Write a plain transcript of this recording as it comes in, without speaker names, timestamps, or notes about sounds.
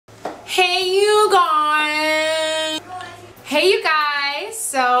Hey you guys,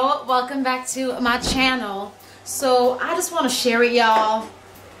 so welcome back to my channel. So I just want to share with y'all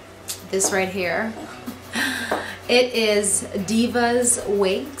this right here. It is Divas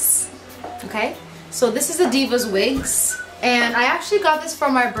Wigs. Okay, so this is a Divas Wigs, and I actually got this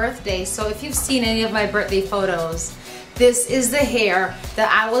for my birthday. So if you've seen any of my birthday photos, this is the hair that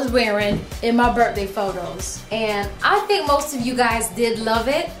I was wearing in my birthday photos, and I think most of you guys did love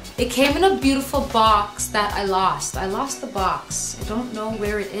it. It came in a beautiful box that I lost. I lost the box. I don't know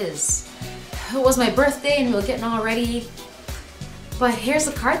where it is. It was my birthday and we were getting all ready. But here's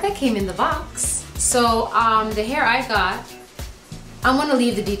the card that came in the box. So the hair I got, I'm gonna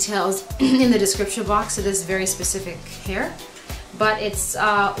leave the details in the description box of this very specific hair. But it's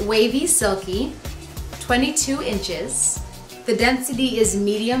Wavy Silky, 22 inches. The density is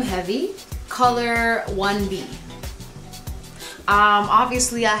medium heavy, color 1B.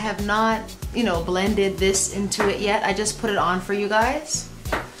 Obviously I have not, blended this into it yet. I just put it on for you guys.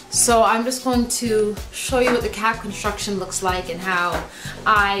 So I'm just going to show you what the cap construction looks like and how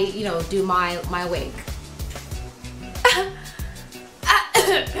I, do my wig.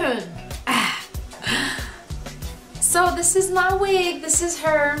 So this is my wig. This is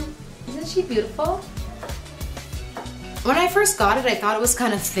her. Isn't she beautiful? When I first got it, I thought it was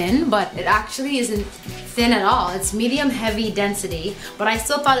kind of thin, but it actually isn't thin at all. It's medium heavy density, but I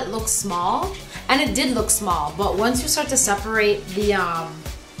still thought it looked small, and it did look small. But once you start to separate the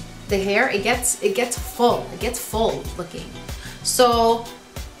hair, it gets full. It gets full looking. So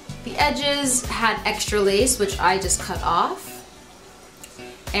the edges had extra lace, which I just cut off,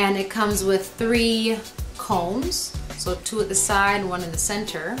 and it comes with 3 combs, so 2 at the side, 1 in the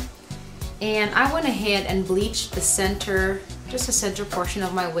center. And I went ahead and bleached the center, just the center portion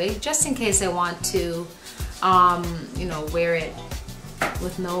of my wig, just in case I want to, wear it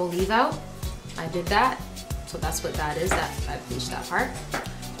with no leave out. I did that, so that's what that is. That I bleached that part.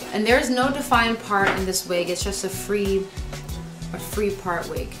 And there's no defined part in this wig. It's just a free part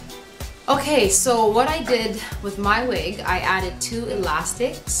wig. Okay, so what I did with my wig, I added 2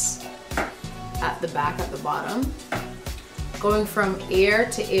 elastics at the back, at the bottom, going from ear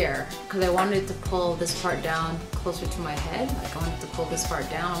to ear, because I wanted to pull this part down closer to my head. Like I wanted to pull this part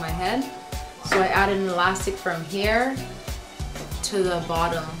down on my head. So I added an elastic from here to the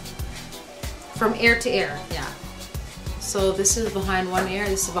bottom, from ear to ear, yeah. So this is behind one ear,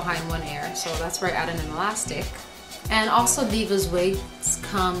 this is behind one ear. So that's where I added an elastic. And also Divas Wigs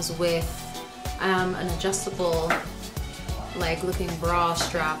comes with an adjustable, like looking bra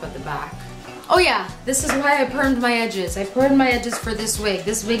strap at the back. Oh yeah, this is why I permed my edges. I permed my edges for this wig.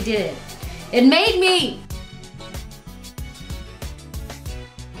 This wig did it. It made me!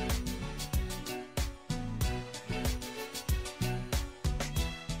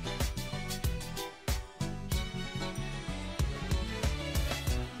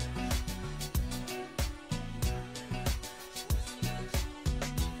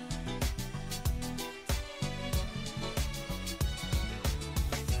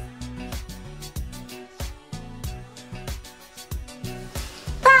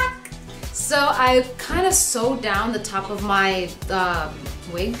 So I kind of sewed down the top of my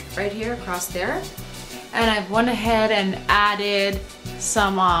wig right here across there, and I went ahead and added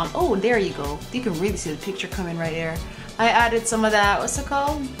some, oh there you go, you can really see the picture coming right there. I added some of that, what's it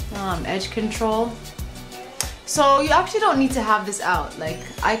called? Edge control. So you actually don't need to have this out. Like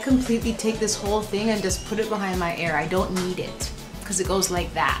I completely take this whole thing and just put it behind my ear. I don't need it because it goes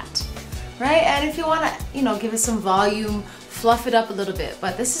like that, right? And if you want to, give it some volume, fluff it up a little bit,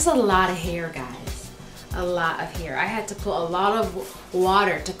 but this is a lot of hair, guys. A lot of hair. I had to put a lot of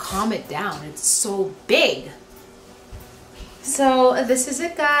water to calm it down. It's so big. So this is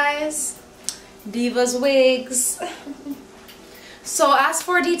it, guys. Divas Wigs. So as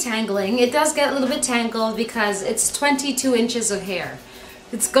for detangling, it does get a little bit tangled because it's 22 inches of hair.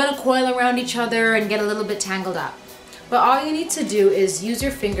 It's gonna coil around each other and get a little bit tangled up. But all you need to do is use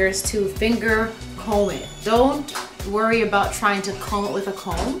your fingers to finger comb it. Don't worry about trying to comb it with a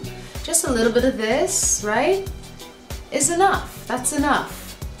comb. Just a little bit of this, right, is enough. That's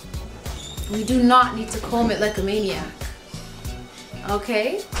enough. We do not need to comb it like a maniac.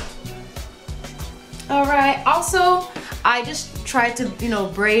 Okay? Alright, also I just tried to,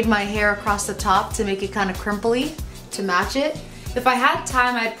 braid my hair across the top to make it kind of crimply to match it. If I had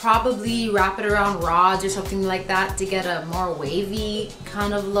time, I'd probably wrap it around rods or something like that to get a more wavy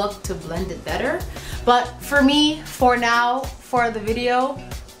kind of look to blend it better. But for me, for now, for the video,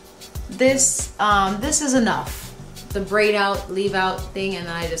 this is enough. The braid out, leave out thing, and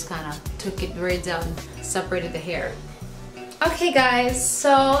then I just kind of took it braids out and separated the hair. Okay guys,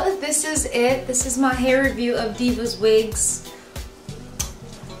 so this is it. This is my hair review of Divas wigs.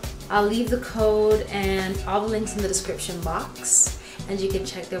 I'll leave the code and all the links in the description box, and you can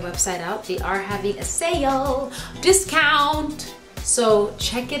check their website out. They are having a sale discount, so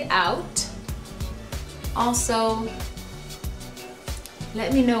check it out. Also,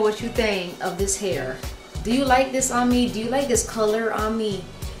 let me know what you think of this hair. Do you like this on me? Do you like this color on me?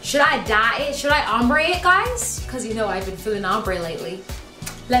 Should I dye it? Should I ombre it, guys? Because you know I've been feeling ombre lately.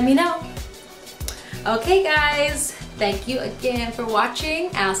 Let me know. Okay guys, thank you again for watching.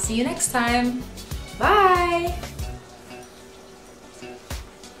 I'll see you next time. Bye.